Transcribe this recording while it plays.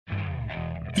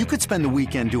You could spend the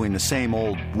weekend doing the same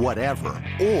old whatever,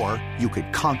 or you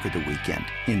could conquer the weekend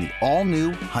in the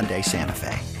all-new Hyundai Santa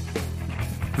Fe.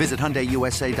 Visit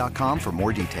HyundaiUSA.com for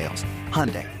more details.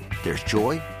 Hyundai, there's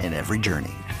joy in every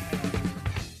journey.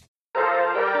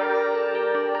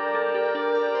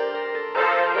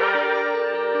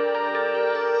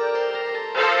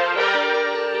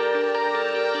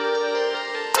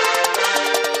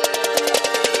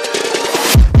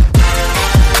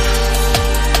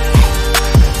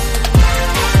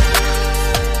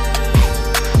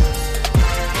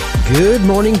 Good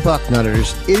morning,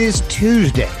 Bucknutters. It is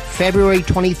Tuesday, February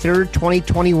 23rd,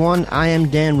 2021. I am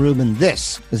Dan Rubin.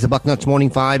 This is the Bucknuts Morning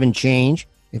 5 and change.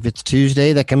 If it's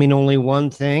Tuesday, that can mean only one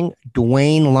thing.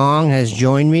 Dwayne Long has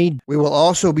joined me. We will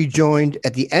also be joined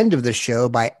at the end of the show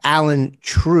by Alan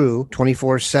True,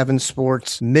 24/7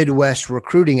 Sports Midwest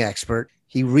recruiting expert.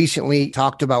 He recently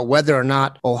talked about whether or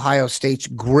not Ohio State's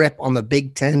grip on the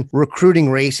Big Ten recruiting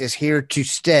race is here to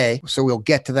stay. So we'll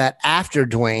get to that after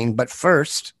Dwayne. But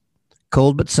first,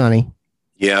 cold but sunny.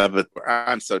 Yeah, but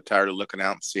I'm so tired of looking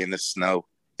out and seeing this snow.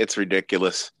 It's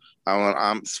ridiculous.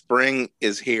 Spring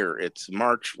is here. It's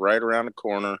March right around the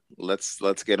corner.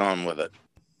 Let's get on with it.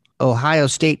 Ohio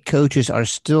State coaches are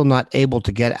still not able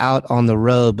to get out on the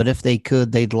road, but if they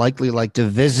could, they'd likely like to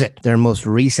visit their most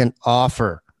recent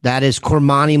offer. That is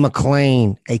Cormani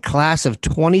McClain, a class of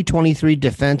 2023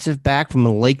 defensive back from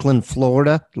Lakeland,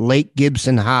 Florida, Lake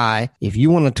Gibson High. If you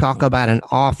want to talk about an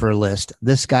offer list,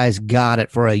 this guy's got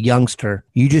it for a youngster.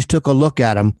 You just took a look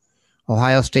at him.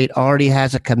 Ohio State already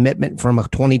has a commitment from a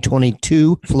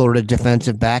 2022 Florida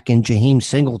defensive back in Jaheim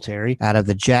Singletary out of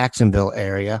the Jacksonville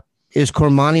area. Is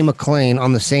Cormani McClain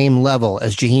on the same level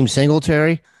as Jaheim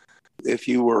Singletary? If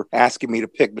you were asking me to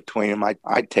pick between them,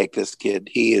 I'd take this kid.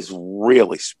 He is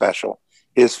really special.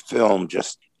 His film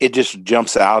just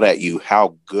jumps out at you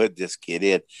how good this kid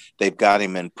is. They've got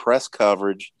him in press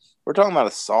coverage. We're talking about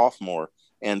a sophomore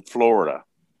in Florida.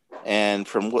 And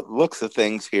from what looks of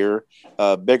things here,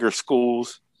 bigger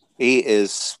schools, he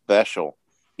is special.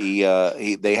 They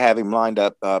have him lined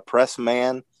up press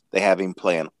man. They have him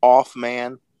playing off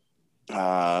man.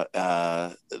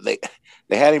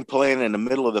 They had him playing in the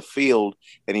middle of the field,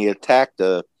 and he attacked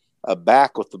a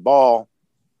back with the ball.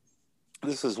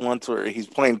 This is once where he's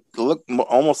playing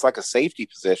almost like a safety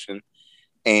position,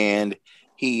 and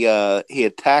he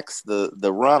attacks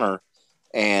the runner,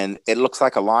 and it looks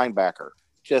like a linebacker.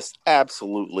 Just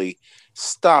absolutely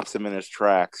stops him in his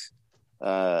tracks.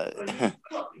 On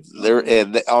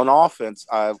offense,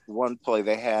 one play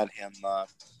they had him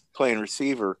playing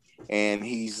receiver, and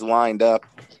he's lined up.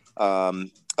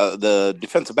 The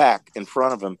defensive back in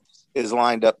front of him is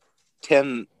lined up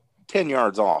 10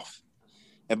 yards off.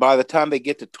 And by the time they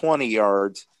get to 20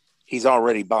 yards, he's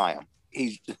already by him.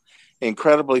 He's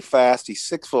incredibly fast. He's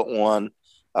 6'1",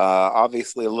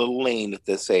 obviously a little lean at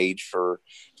this age for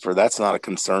that's not a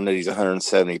concern that he's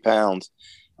 170 pounds.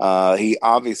 He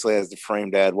obviously has the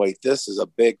frame to add weight. This is a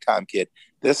big time kid.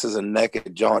 This is a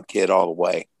naked jaunt kid all the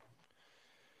way.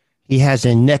 He has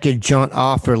a naked jaunt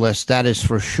offer list, that is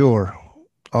for sure.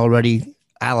 Already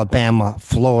Alabama,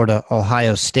 Florida,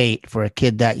 Ohio State. For a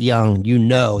kid that young, you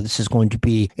know this is going to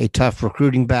be a tough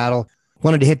recruiting battle.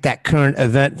 Wanted to hit that current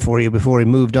event for you before we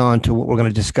moved on to what we're going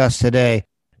to discuss today.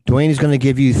 Dwayne is going to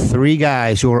give you three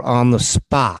guys who are on the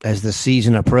spot as the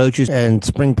season approaches and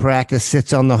spring practice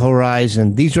sits on the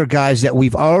horizon. These are guys that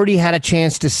we've already had a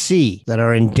chance to see that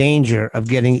are in danger of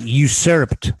getting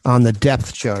usurped on the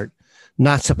depth chart.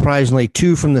 Not surprisingly,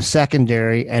 two from the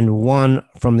secondary and one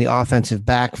from the offensive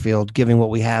backfield, given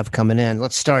what we have coming in.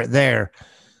 Let's start there.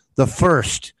 The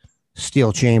first,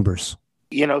 Steele Chambers.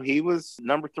 You know, he was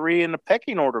number 3 in the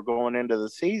pecking order going into the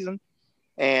season.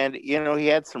 And, you know, he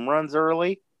had some runs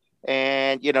early.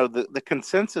 And, you know, the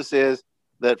consensus is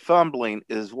that fumbling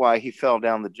is why he fell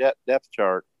down the depth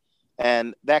chart.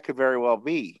 And that could very well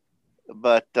be.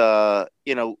 But,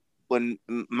 you know, when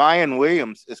Mayan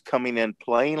Williams is coming in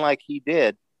playing like he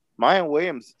did, Mayan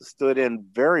Williams stood in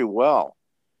very well.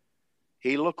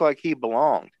 He looked like he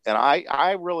belonged. And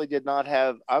I really did not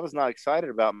have – I was not excited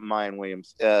about Mayan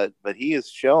Williams. But he is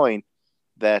showing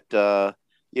that,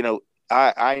 you know,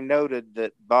 I noted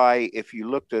that if you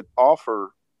looked at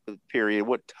offer period,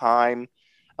 what time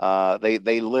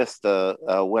they list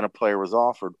when a player was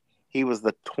offered, he was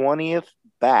the 20th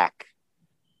back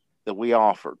that we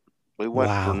offered. We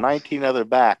went for 19 other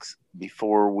backs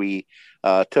before we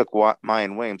took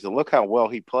Mayan Williams, and look how well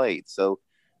he played. So,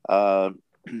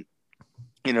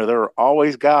 you know, there are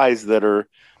always guys that are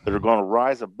going to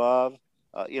rise above.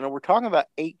 You know, we're talking about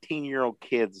 18-year-old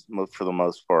kids for the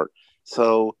most part.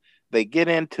 So they get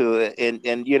into it,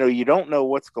 and you don't know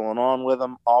what's going on with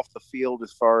them off the field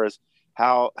as far as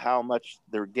how much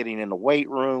they're getting in the weight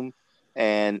room,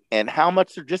 and how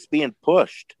much they're just being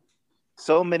pushed.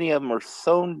 So many of them are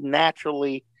so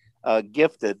naturally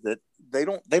gifted that they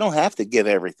don't have to give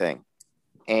everything,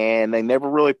 and they never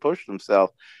really push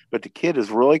themselves. But the kid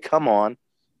has really come on,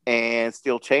 and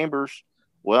Steel Chambers,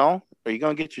 well, are you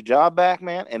going to get your job back,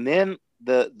 man? And then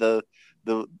the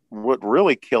what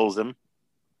really kills him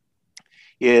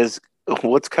is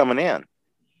what's coming in.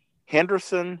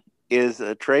 Henderson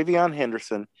Travion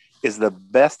Henderson is the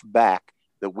best back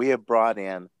that we have brought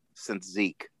in since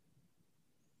Zeke.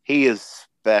 He is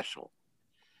special.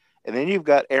 And then you've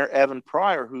got Evan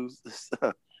Pryor, who's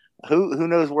who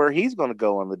knows where he's going to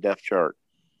go on the depth chart.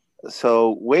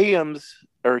 So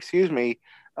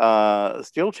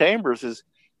Steel Chambers is,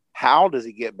 how does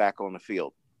he get back on the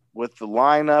field with the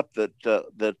lineup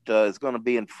that is going to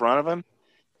be in front of him?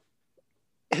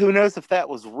 Who knows if that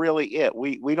was really it?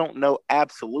 We don't know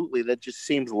absolutely. That just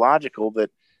seems logical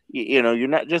that you're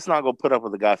not going to put up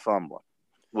with a guy fumbling.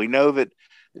 We know that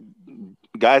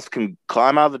guys can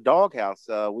climb out of the doghouse.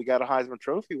 We got a Heisman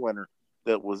Trophy winner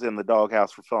that was in the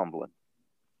doghouse for fumbling.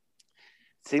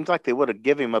 Seems like they would have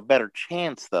given him a better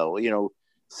chance, though.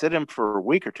 Sit him for a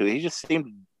week or two. He just seemed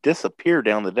to disappear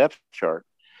down the depth chart.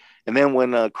 And then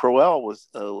when Crowley was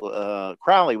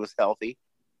healthy,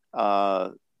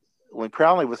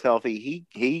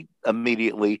 he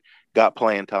immediately got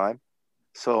playing time.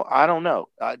 So I don't know.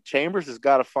 Chambers has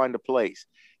got to find a place.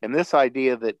 And this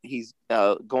idea that he's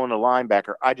going to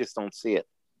linebacker, I just don't see it.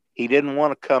 He didn't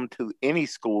want to come to any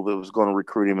school that was going to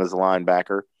recruit him as a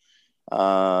linebacker.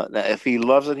 If he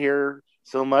loves it here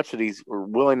so much that he's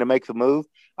willing to make the move,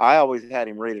 I always had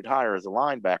him rated higher as a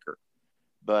linebacker.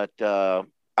 But I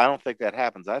don't think that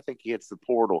happens. I think he hits the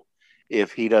portal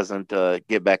if he doesn't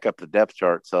get back up the depth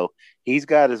chart. So he's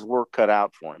got his work cut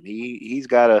out for him. He's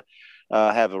got to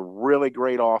have a really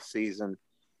great offseason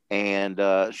and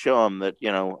show him that,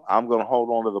 I'm going to hold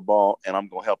on to the ball and I'm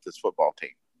going to help this football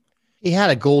team. He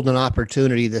had a golden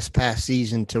opportunity this past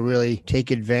season to really take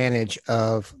advantage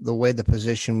of the way the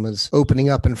position was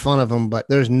opening up in front of him, but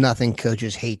there's nothing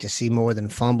coaches hate to see more than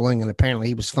fumbling, and apparently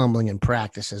he was fumbling in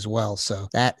practice as well, so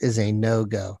that is a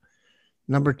no-go.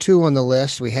 Number 2 on the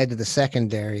list, we head to the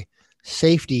secondary,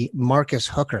 safety Marcus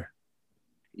Hooker.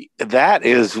 That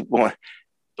is one.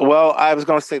 Well, I was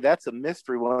going to say that's a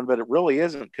mystery one, but it really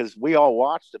isn't because we all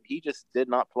watched him. He just did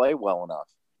not play well enough.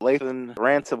 Lathan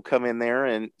Ransom come in there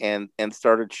and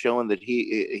started showing that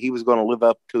he was going to live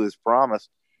up to his promise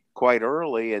quite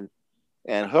early. And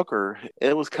Hooker,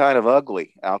 it was kind of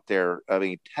ugly out there. I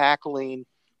mean, tackling,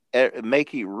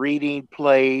 reading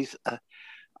plays.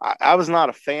 I was not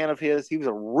a fan of his. He was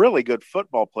a really good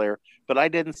football player, but I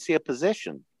didn't see a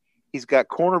position. He's got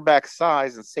cornerback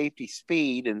size and safety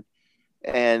speed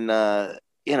but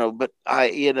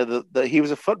he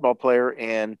was a football player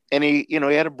and he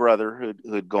had a brother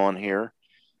who'd gone here.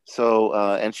 So,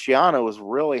 and Schiano was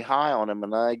really high on him.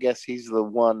 And I guess he's the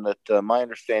one that, my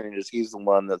understanding is he's the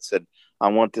one that said, I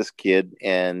want this kid.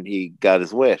 And he got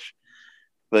his wish,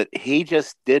 but he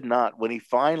just did not, when he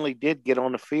finally did get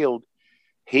on the field,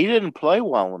 he didn't play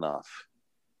well enough.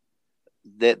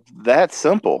 That's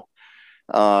simple.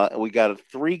 We got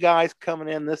 3 guys coming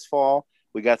in this fall.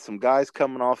 We got some guys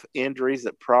coming off injuries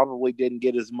that probably didn't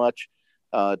get as much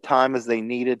time as they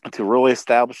needed to really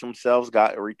establish themselves,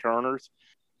 got returners.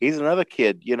 He's another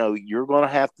kid, you're going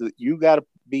to you got to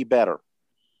be better.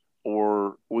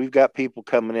 Or we've got people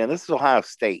coming in. This is Ohio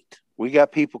State. We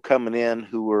got people coming in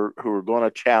who are going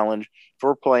to challenge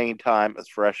for playing time as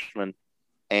freshmen.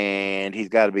 And he's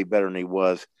got to be better than he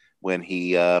was when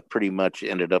he pretty much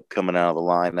ended up coming out of the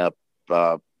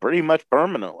lineup pretty much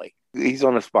permanently. He's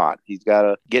on the spot. He's got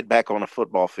to get back on the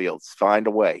football field, find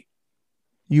a way.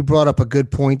 You brought up a good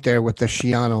point there with the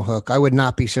Schiano hook. I would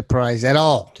not be surprised at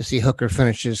all to see Hooker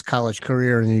finish his college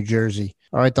career in New Jersey.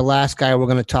 All right, the last guy we're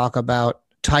going to talk about,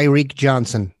 Tyreek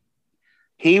Johnson.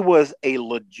 He was a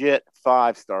legit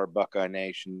 5-star Buckeye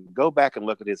Nation. Go back and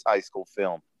look at his high school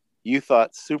film. You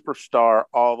thought superstar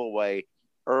all the way,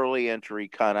 early entry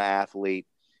kind of athlete.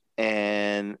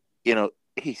 And,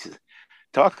 he's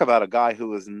talk about a guy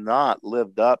who has not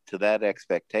lived up to that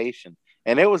expectation.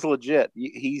 And it was legit.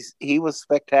 He was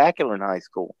spectacular in high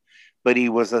school, but he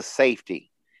was a safety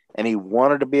and he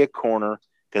wanted to be a corner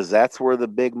because that's where the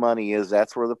big money is.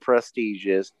 That's where the prestige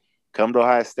is. Come to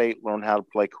Ohio State, learn how to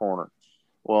play corner.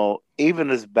 Well, even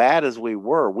as bad as we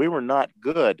were not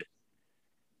good.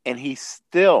 And he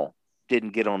still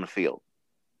didn't get on the field.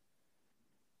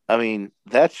 I mean,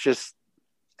 that's just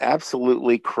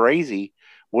absolutely crazy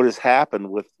what has happened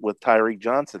with Tyreek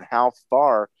Johnson, how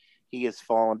far he has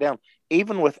fallen down.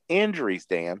 Even with injuries,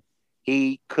 Dan,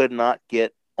 he could not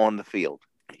get on the field.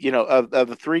 You know, of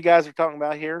the three guys we're talking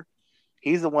about here,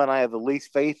 he's the one I have the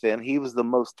least faith in. He was the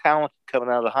most talented coming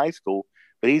out of high school,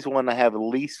 but he's the one I have the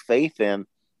least faith in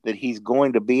that he's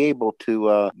going to be able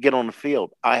to get on the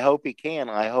field. I hope he can.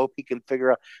 I hope he can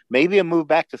figure out maybe a move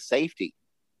back to safety.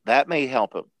 That may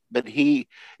help him. But he,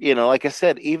 you know, like I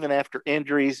said, even after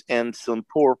injuries and some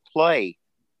poor play,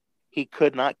 he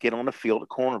could not get on the field at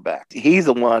cornerback. He's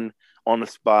the one on the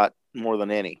spot more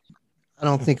than any. I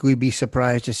don't think we'd be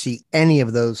surprised to see any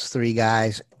of those three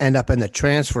guys end up in the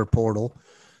transfer portal.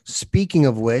 Speaking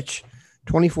of which,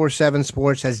 24/7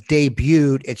 Sports has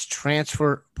debuted its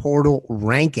transfer portal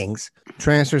rankings.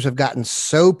 Transfers have gotten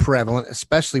so prevalent,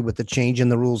 especially with the change in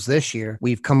the rules this year.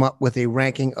 We've come up with a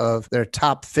ranking of their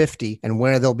top 50 and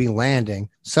where they'll be landing.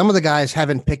 Some of the guys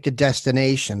haven't picked a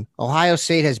destination. Ohio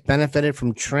State has benefited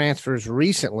from transfers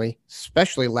recently,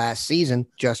 especially last season.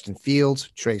 Justin Fields,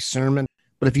 Trey Sermon.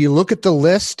 But if you look at the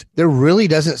list, there really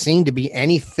doesn't seem to be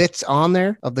any fits on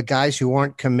there of the guys who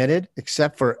aren't committed,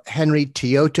 except for Henry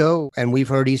To'o, and we've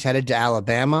heard he's headed to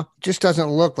Alabama. It just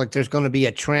doesn't look like there's going to be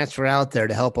a transfer out there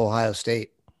to help Ohio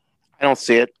State. I don't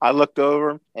see it. I looked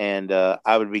over, and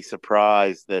I would be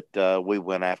surprised that we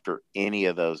went after any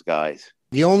of those guys.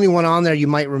 The only one on there you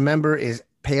might remember is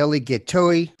Paoli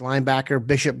Gitoi, linebacker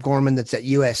Bishop Gorman that's at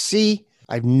USC.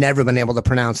 I've never been able to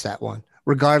pronounce that one.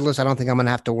 Regardless, I don't think I'm going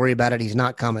to have to worry about it. He's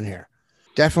not coming here.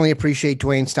 Definitely appreciate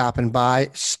Dwayne stopping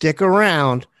by. Stick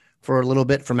around for a little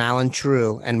bit from Alan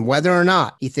True and whether or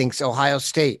not he thinks Ohio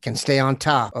State can stay on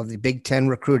top of the Big Ten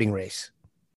recruiting race.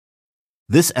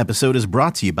 This episode is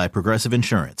brought to you by Progressive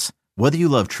Insurance. Whether you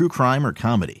love true crime or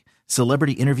comedy,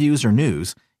 celebrity interviews or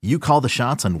news, you call the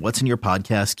shots on what's in your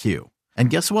podcast queue.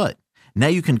 And guess what? Now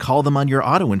you can call them on your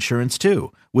auto insurance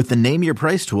too with the Name Your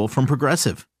Price tool from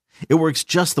Progressive. It works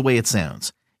just the way it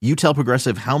sounds. You tell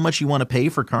Progressive how much you want to pay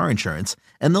for car insurance,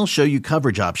 and they'll show you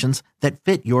coverage options that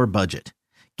fit your budget.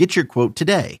 Get your quote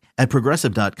today at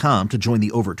Progressive.com to join the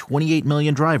over 28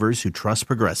 million drivers who trust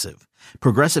Progressive.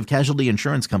 Progressive Casualty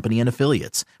Insurance Company and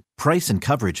Affiliates. Price and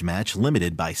coverage match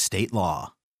limited by state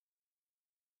law.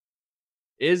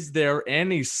 Is there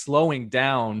any slowing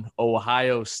down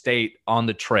Ohio State on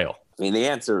the trail? I mean, the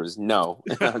answer is no.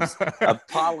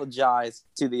 Apologize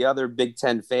to the other Big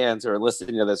Ten fans who are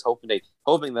listening to this,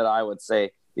 hoping that I would say,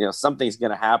 you know, something's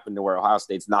going to happen to where Ohio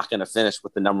State's not going to finish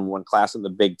with the number one class in the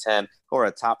Big Ten or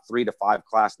a top 3 to 5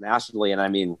 class nationally. And I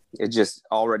mean, it just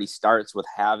already starts with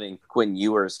having Quinn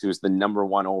Ewers, who's the number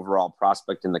 1 overall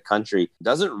prospect in the country,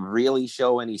 doesn't really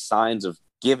show any signs of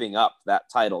giving up that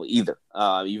title either,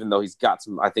 even though he's got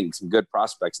some good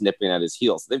prospects nipping at his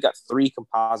heels. They've got 3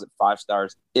 composite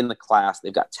 5-stars in the class.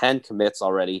 They've got 10 commits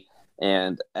already.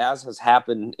 And as has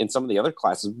happened in some of the other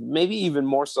classes, maybe even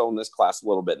more so in this class a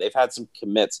little bit, they've had some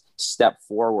commits step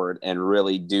forward and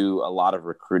really do a lot of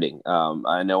recruiting.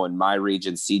 I know in my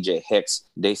region, CJ Hicks,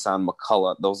 Dasan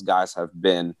McCullough, those guys have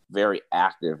been very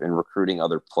active in recruiting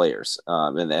other players.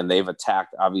 And they've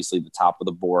attacked, obviously, the top of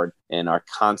the board and are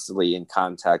constantly in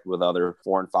contact with other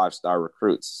 4- and 5-star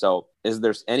recruits. So is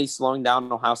there any slowing down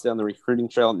in Ohio State on the recruiting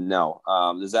trail? No.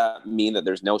 Does that mean that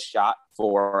there's no shot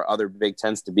for other Big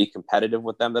Tens to be competitive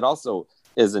with them? That also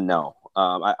is a no.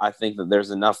 I think that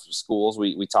there's enough schools.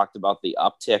 We talked about the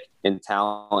uptick in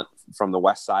talent from the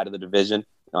west side of the division.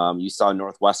 You saw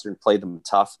Northwestern play them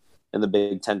tough in the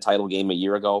Big Ten title game a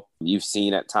year ago. You've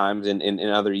seen at times in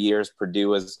other years,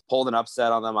 Purdue has pulled an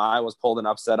upset on them. Iowa's pulled an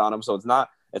upset on them. So it's not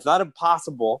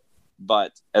impossible.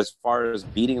 But as far as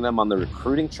beating them on the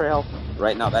recruiting trail,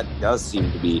 right now, that does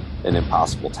seem to be an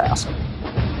impossible task.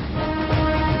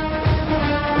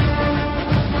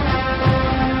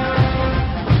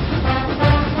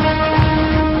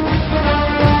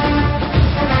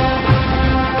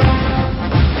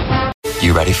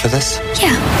 You ready for this?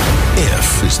 Yeah.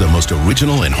 If is the most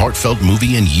original and heartfelt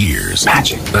movie in years.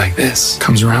 Magic like this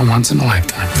comes around once in a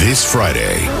lifetime. This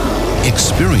Friday,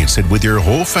 experience it with your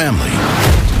whole family.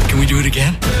 Can we do it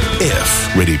again?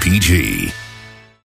 If, rated PG.